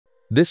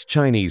This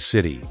Chinese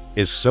city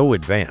is so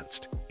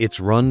advanced, it's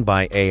run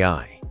by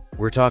AI.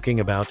 We're talking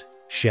about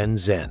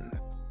Shenzhen.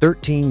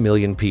 13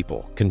 million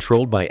people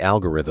controlled by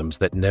algorithms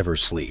that never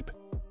sleep.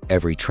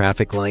 Every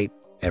traffic light,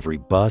 every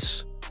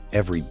bus,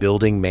 every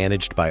building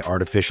managed by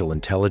artificial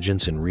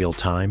intelligence in real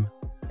time.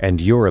 And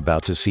you're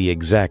about to see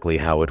exactly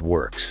how it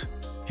works.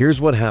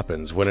 Here's what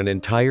happens when an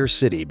entire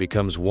city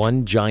becomes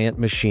one giant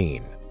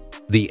machine.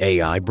 The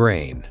AI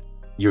brain.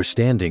 You're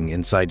standing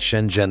inside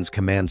Shenzhen's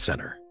command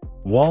center.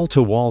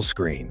 Wall-to-wall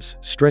screens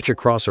stretch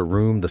across a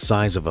room the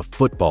size of a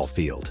football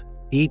field.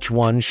 Each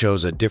one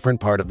shows a different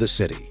part of the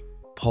city,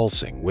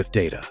 pulsing with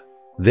data.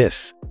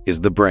 This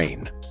is the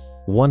brain.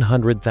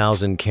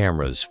 100,000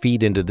 cameras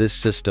feed into this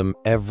system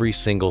every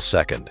single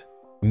second.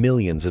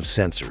 Millions of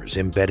sensors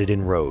embedded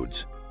in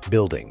roads,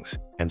 buildings,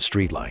 and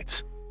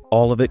streetlights.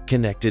 All of it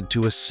connected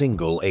to a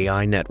single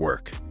AI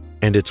network.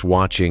 And it's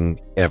watching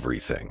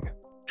everything.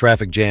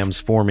 Traffic jams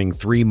forming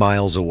 3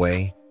 miles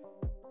away.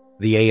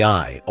 The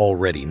AI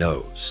already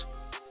knows.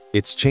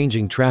 It's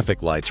changing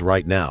traffic lights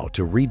right now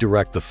to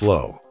redirect the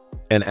flow.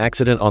 An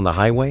accident on the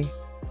highway?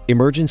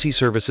 Emergency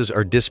services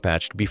are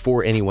dispatched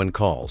before anyone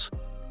calls.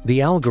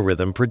 The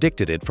algorithm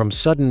predicted it from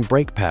sudden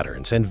brake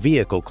patterns and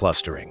vehicle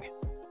clustering.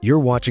 You're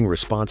watching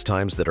response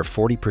times that are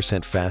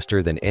 40%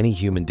 faster than any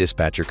human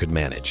dispatcher could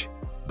manage.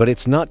 But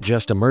it's not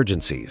just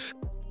emergencies.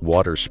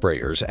 Water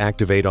sprayers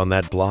activate on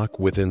that block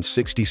within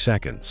 60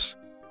 seconds.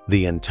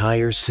 The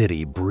entire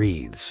city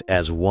breathes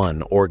as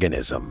one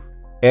organism.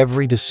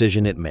 Every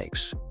decision it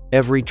makes,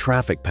 every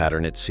traffic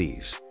pattern it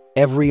sees,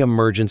 every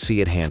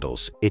emergency it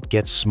handles, it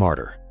gets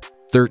smarter.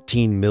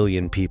 13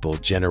 million people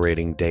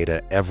generating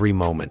data every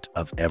moment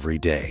of every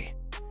day.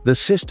 The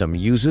system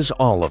uses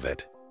all of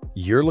it.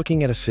 You're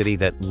looking at a city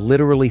that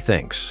literally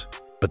thinks,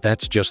 but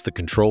that's just the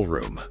control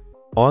room.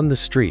 On the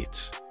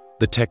streets,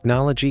 the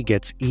technology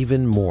gets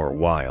even more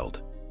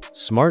wild.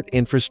 Smart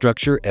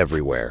infrastructure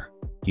everywhere.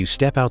 You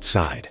step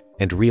outside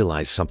and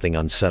realize something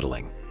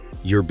unsettling.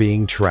 You're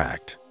being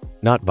tracked,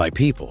 not by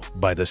people,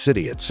 by the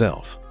city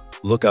itself.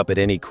 Look up at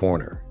any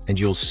corner and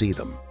you'll see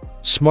them.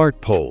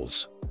 Smart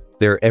poles.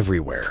 They're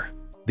everywhere.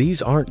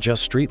 These aren't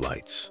just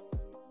streetlights.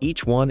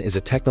 Each one is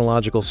a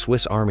technological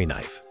Swiss Army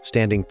knife,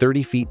 standing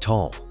 30 feet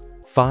tall.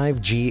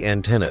 5G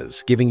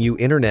antennas giving you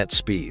internet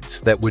speeds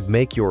that would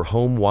make your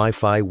home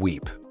Wi-Fi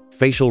weep.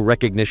 Facial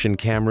recognition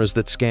cameras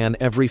that scan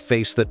every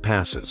face that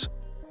passes.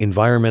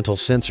 Environmental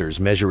sensors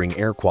measuring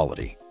air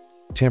quality,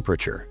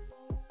 temperature,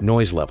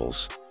 noise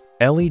levels.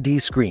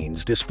 LED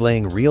screens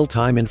displaying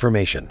real-time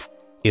information.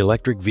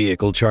 Electric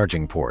vehicle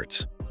charging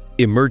ports.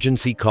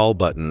 Emergency call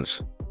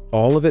buttons.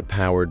 All of it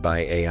powered by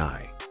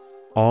AI.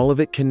 All of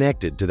it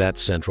connected to that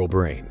central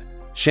brain.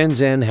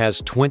 Shenzhen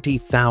has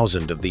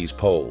 20,000 of these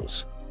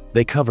poles.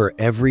 They cover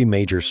every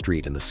major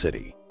street in the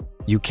city.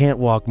 You can't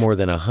walk more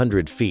than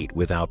 100 feet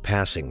without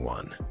passing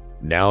one.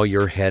 Now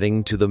you're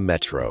heading to the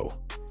metro.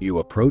 You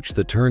approach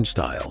the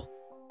turnstile,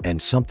 and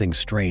something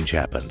strange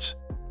happens.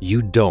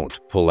 You don't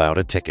pull out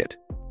a ticket.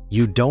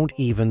 You don't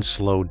even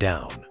slow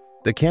down.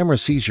 The camera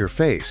sees your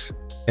face,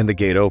 and the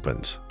gate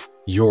opens.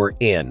 You're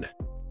in.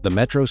 The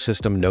metro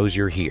system knows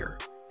you're here,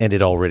 and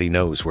it already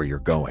knows where you're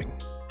going.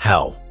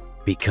 How?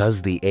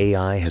 Because the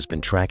AI has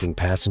been tracking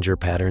passenger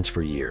patterns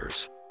for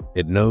years.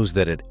 It knows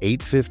that at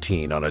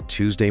 8:15 on a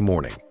Tuesday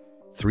morning,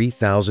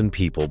 3,000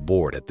 people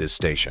board at this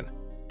station.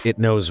 It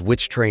knows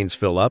which trains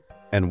fill up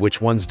and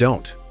which ones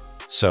don't.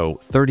 So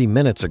 30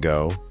 minutes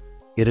ago,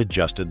 it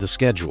adjusted the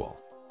schedule.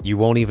 You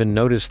won't even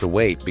notice the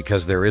wait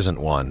because there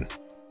isn't one.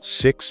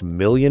 6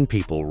 million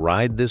people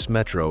ride this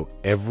metro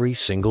every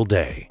single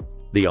day.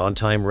 The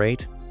on-time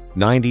rate?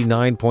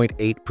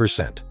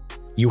 99.8%.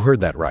 You heard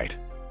that right.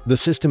 The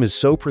system is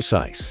so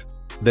precise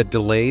that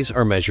delays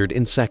are measured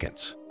in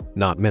seconds,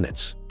 not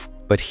minutes.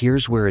 But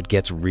here's where it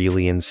gets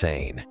really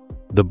insane.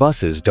 The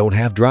buses don't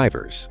have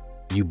drivers.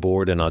 You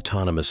board an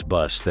autonomous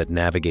bus that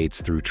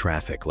navigates through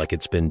traffic like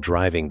it's been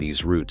driving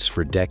these routes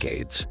for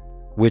decades.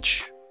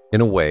 Which, in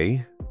a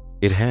way,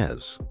 it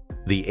has.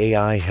 The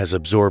AI has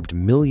absorbed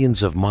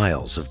millions of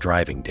miles of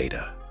driving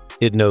data.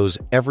 It knows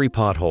every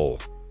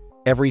pothole,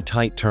 every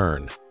tight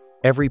turn,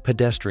 every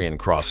pedestrian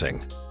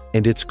crossing,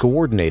 and it's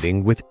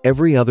coordinating with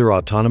every other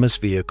autonomous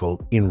vehicle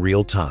in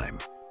real time.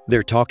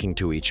 They're talking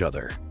to each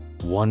other.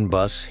 One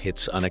bus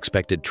hits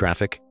unexpected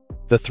traffic.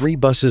 The 3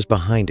 buses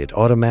behind it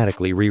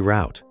automatically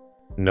reroute.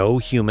 No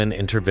human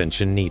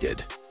intervention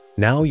needed.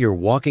 Now you're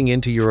walking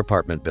into your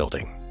apartment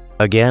building.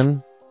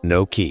 Again,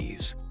 no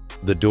keys.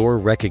 The door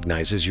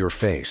recognizes your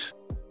face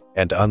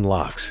and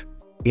unlocks.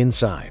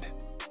 Inside,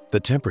 the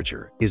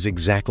temperature is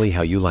exactly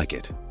how you like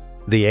it.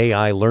 The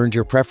AI learned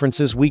your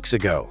preferences weeks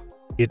ago.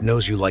 It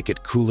knows you like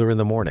it cooler in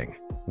the morning,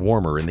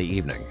 warmer in the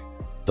evening.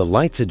 The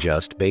lights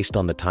adjust based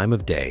on the time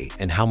of day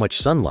and how much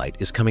sunlight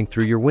is coming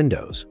through your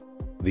windows.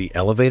 The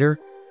elevator?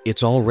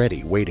 It's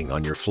already waiting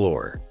on your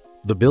floor.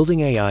 The building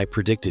AI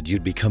predicted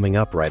you'd be coming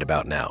up right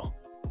about now.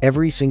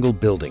 Every single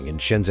building in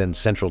Shenzhen's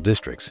central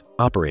districts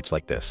operates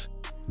like this.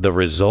 The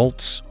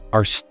results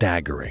are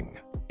staggering.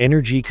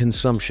 Energy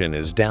consumption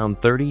is down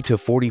 30 to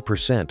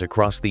 40%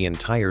 across the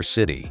entire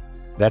city.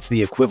 That's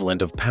the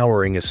equivalent of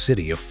powering a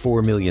city of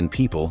 4 million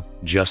people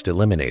just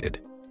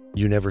eliminated.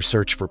 You never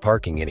search for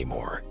parking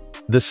anymore.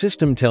 The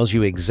system tells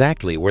you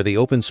exactly where the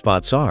open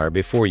spots are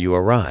before you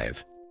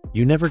arrive.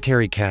 You never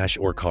carry cash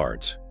or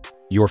cards.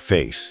 Your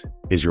face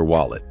is your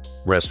wallet.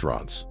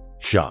 Restaurants,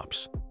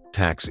 shops,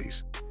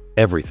 taxis,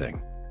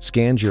 everything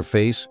scans your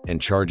face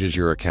and charges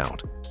your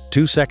account.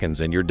 2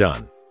 seconds and you're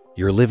done.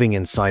 You're living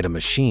inside a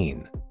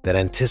machine that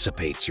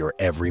anticipates your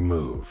every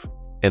move.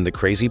 And the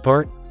crazy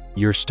part?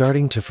 You're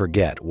starting to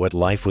forget what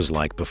life was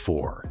like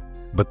before.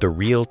 But the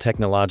real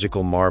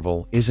technological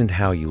marvel isn't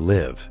how you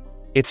live.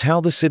 It's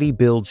how the city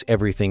builds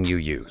everything you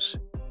use.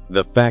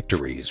 The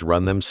factories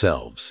run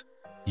themselves.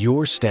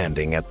 You're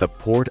standing at the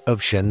port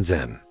of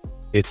Shenzhen.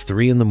 It's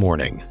 3 in the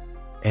morning,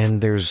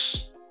 and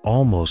there's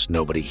almost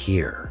nobody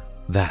here.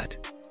 That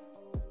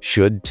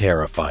should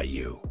terrify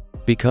you,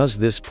 because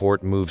this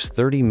port moves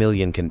 30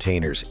 million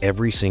containers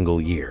every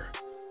single year.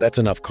 That's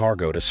enough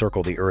cargo to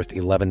circle the Earth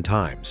 11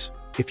 times,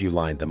 if you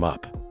line them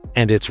up.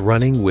 And it's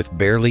running with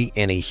barely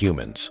any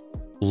humans.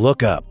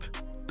 Look up.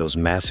 Those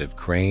massive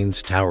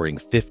cranes towering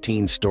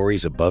 15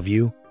 stories above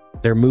you,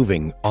 they're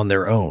moving on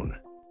their own.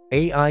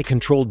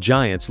 AI-controlled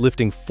giants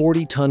lifting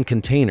 40-ton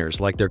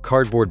containers like they're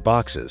cardboard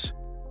boxes.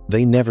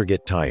 They never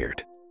get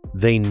tired.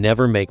 They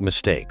never make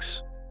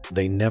mistakes.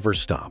 They never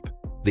stop.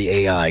 The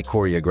AI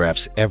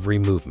choreographs every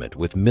movement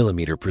with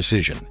millimeter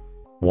precision.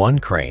 One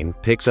crane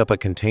picks up a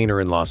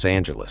container in Los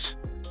Angeles,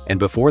 and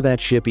before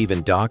that ship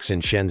even docks in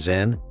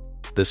Shenzhen,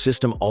 the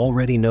system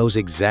already knows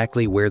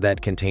exactly where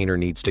that container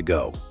needs to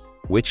go,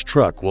 which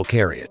truck will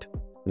carry it,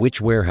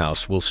 which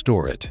warehouse will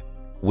store it,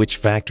 which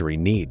factory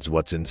needs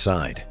what's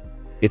inside.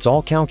 It's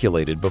all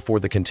calculated before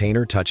the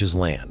container touches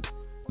land.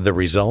 The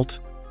result?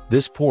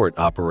 This port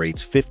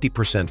operates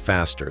 50%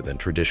 faster than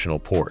traditional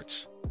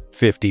ports.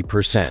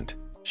 50%.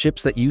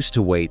 Ships that used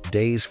to wait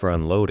days for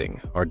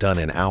unloading are done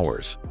in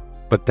hours.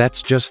 But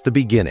that's just the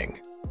beginning.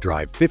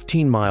 Drive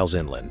 15 miles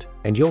inland,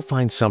 and you'll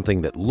find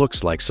something that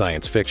looks like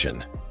science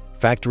fiction.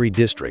 Factory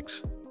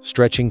districts,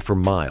 stretching for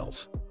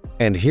miles.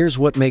 And here's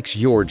what makes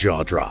your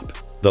jaw drop.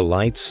 The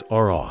lights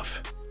are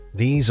off.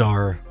 These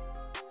are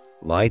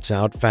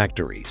lights-out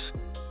factories.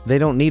 They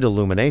don't need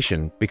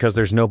illumination because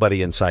there's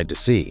nobody inside to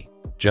see.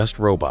 Just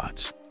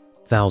robots.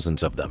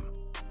 Thousands of them.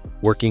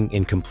 Working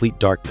in complete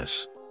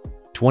darkness.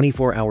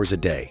 24 hours a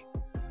day,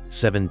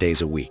 7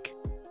 days a week.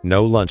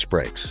 No lunch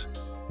breaks.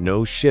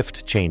 No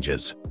shift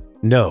changes.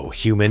 No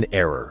human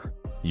error.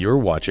 You're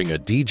watching a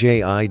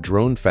DJI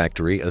drone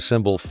factory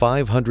assemble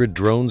 500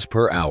 drones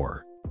per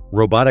hour.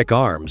 Robotic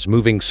arms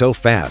moving so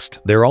fast,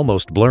 they're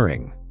almost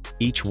blurring.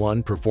 Each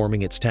one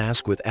performing its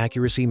task with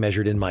accuracy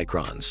measured in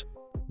microns.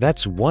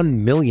 That's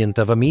 1/1,000,000th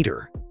of a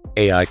meter.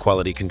 AI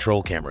quality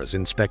control cameras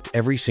inspect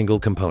every single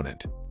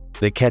component.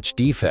 They catch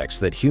defects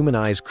that human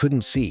eyes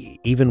couldn't see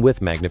even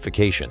with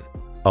magnification.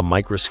 A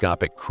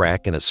microscopic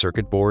crack in a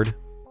circuit board?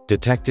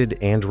 Detected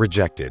and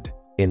rejected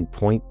in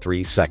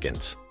 0.3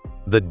 seconds.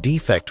 The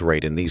defect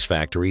rate in these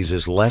factories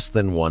is less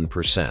than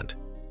 1%.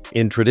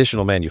 In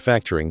traditional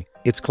manufacturing,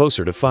 it's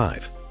closer to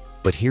 5%.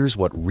 But here's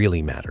what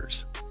really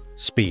matters.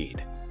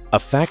 Speed. A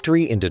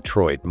factory in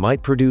Detroit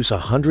might produce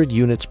 100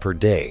 units per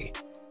day.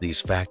 These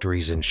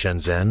factories in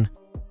Shenzhen,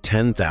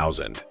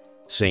 10,000.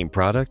 Same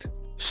product,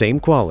 same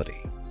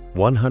quality,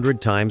 100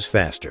 times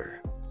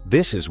faster.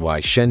 This is why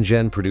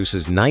Shenzhen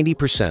produces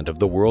 90% of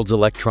the world's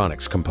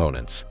electronics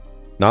components.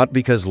 Not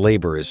because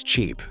labor is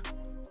cheap,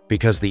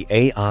 because the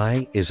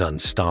AI is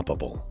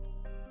unstoppable.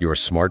 Your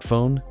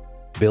smartphone,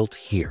 built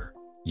here.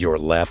 Your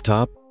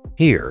laptop,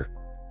 here.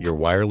 Your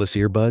wireless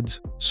earbuds,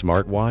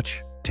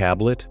 smartwatch,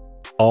 tablet,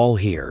 all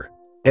here.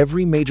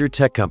 Every major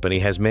tech company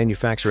has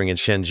manufacturing in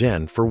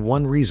Shenzhen for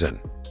one reason.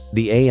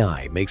 The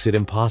AI makes it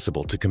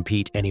impossible to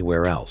compete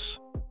anywhere else.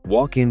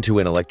 Walk into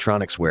an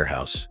electronics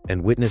warehouse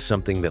and witness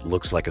something that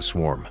looks like a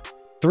swarm.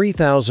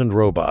 3,000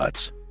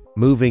 robots,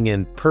 moving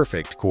in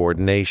perfect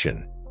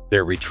coordination.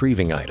 They're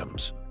retrieving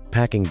items,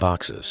 packing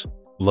boxes,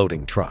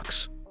 loading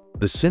trucks.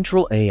 The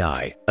central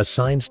AI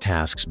assigns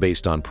tasks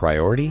based on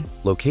priority,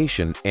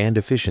 location, and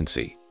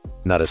efficiency.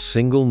 Not a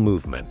single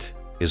movement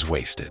is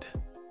wasted.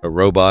 A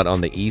robot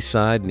on the east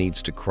side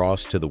needs to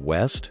cross to the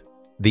west.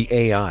 The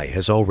AI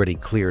has already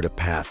cleared a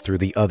path through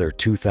the other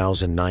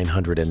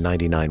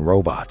 2,999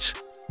 robots.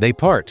 They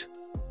part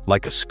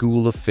like a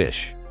school of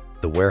fish.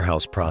 The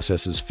warehouse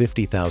processes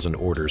 50,000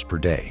 orders per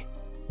day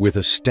with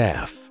a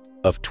staff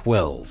of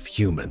 12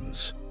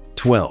 humans.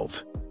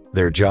 12.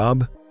 Their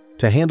job?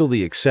 To handle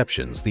the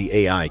exceptions the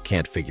AI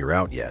can't figure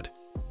out yet.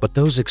 But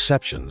those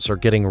exceptions are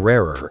getting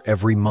rarer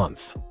every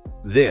month.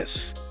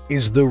 This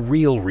is the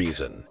real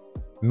reason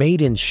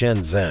Made in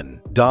Shenzhen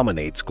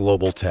dominates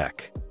global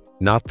tech.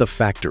 Not the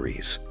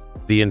factories,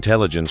 the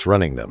intelligence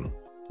running them.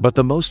 But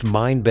the most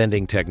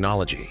mind-bending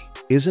technology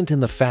isn't in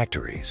the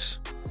factories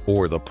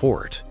or the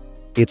port.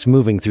 It's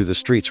moving through the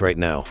streets right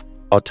now.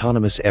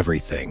 Autonomous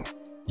everything.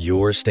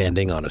 You're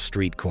standing on a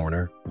street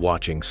corner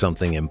watching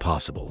something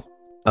impossible.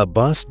 A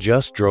bus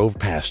just drove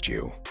past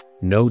you.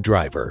 No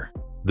driver.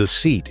 The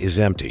seat is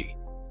empty.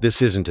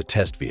 This isn't a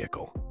test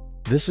vehicle.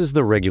 This is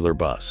the regular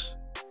bus.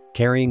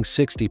 carrying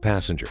 60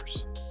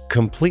 passengers.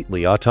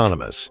 Completely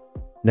autonomous.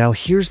 Now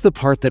here's the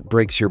part that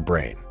breaks your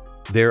brain.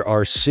 There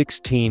are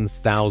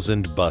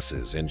 16,000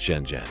 buses in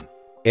Shenzhen.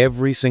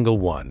 Every single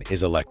one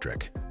is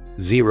electric,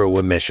 zero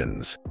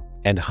emissions,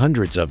 and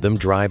hundreds of them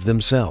drive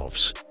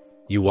themselves.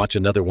 You watch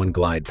another one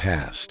glide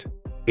past.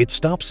 It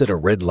stops at a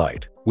red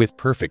light with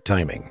perfect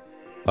timing.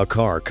 A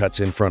car cuts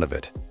in front of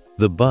it.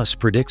 The bus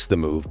predicts the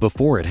move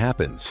before it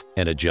happens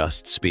and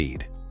adjusts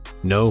speed.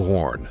 No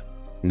horn,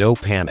 no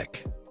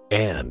panic,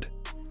 and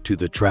to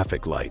the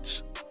traffic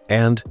lights,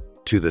 and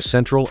to the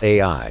central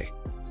AI.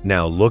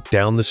 Now look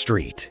down the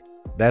street.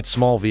 That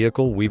small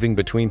vehicle weaving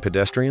between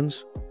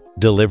pedestrians?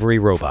 Delivery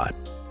robot,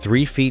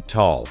 3 feet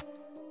tall,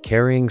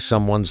 carrying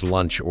someone's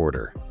lunch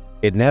order.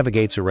 It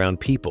navigates around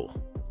people,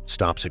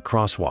 stops at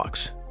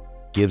crosswalks,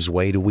 gives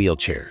way to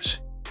wheelchairs.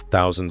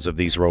 Thousands of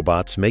these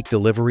robots make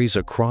deliveries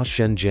across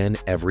Shenzhen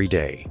every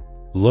day.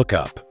 Look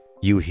up.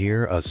 You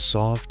hear a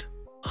soft,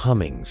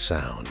 humming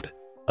sound.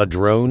 A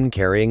drone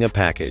carrying a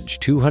package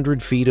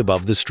 200 feet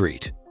above the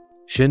street.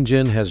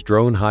 Shenzhen has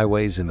drone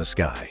highways in the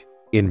sky,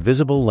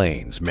 invisible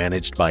lanes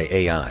managed by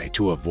AI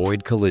to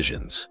avoid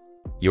collisions.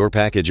 Your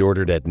package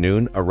ordered at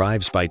noon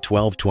arrives by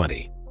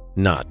 12:20,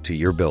 not to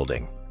your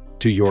building,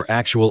 to your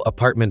actual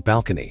apartment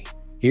balcony.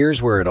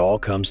 Here's where it all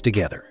comes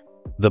together.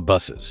 The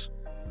buses,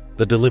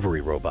 the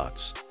delivery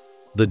robots,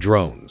 the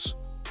drones,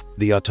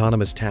 the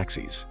autonomous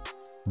taxis.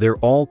 They're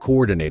all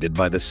coordinated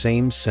by the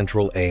same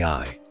central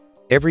AI.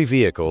 Every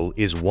vehicle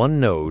is one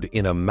node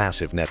in a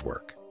massive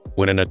network.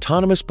 When an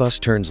autonomous bus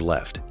turns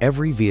left,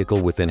 every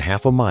vehicle within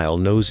half a mile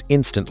knows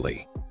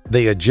instantly.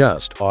 They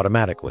adjust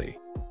automatically.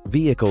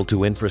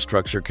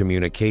 Vehicle-to-infrastructure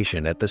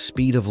communication at the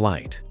speed of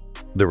light.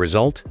 The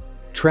result?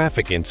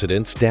 Traffic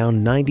incidents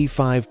down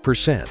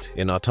 95%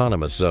 in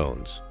autonomous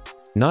zones.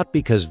 Not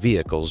because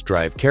vehicles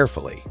drive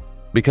carefully,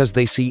 because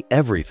they see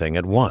everything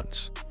at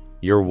once.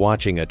 You're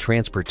watching a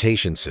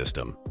transportation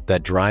system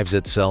that drives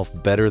itself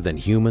better than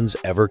humans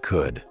ever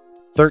could.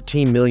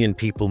 13 million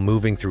people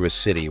moving through a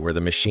city where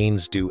the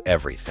machines do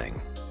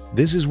everything.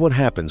 This is what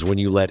happens when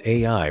you let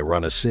AI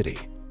run a city.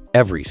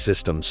 Every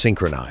system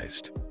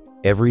synchronized.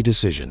 Every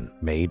decision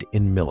made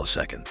in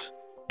milliseconds.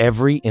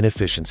 Every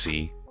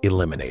inefficiency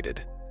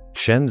eliminated.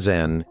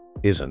 Shenzhen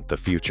isn't the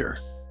future.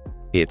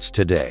 It's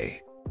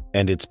today.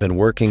 And it's been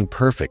working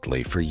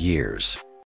perfectly for years.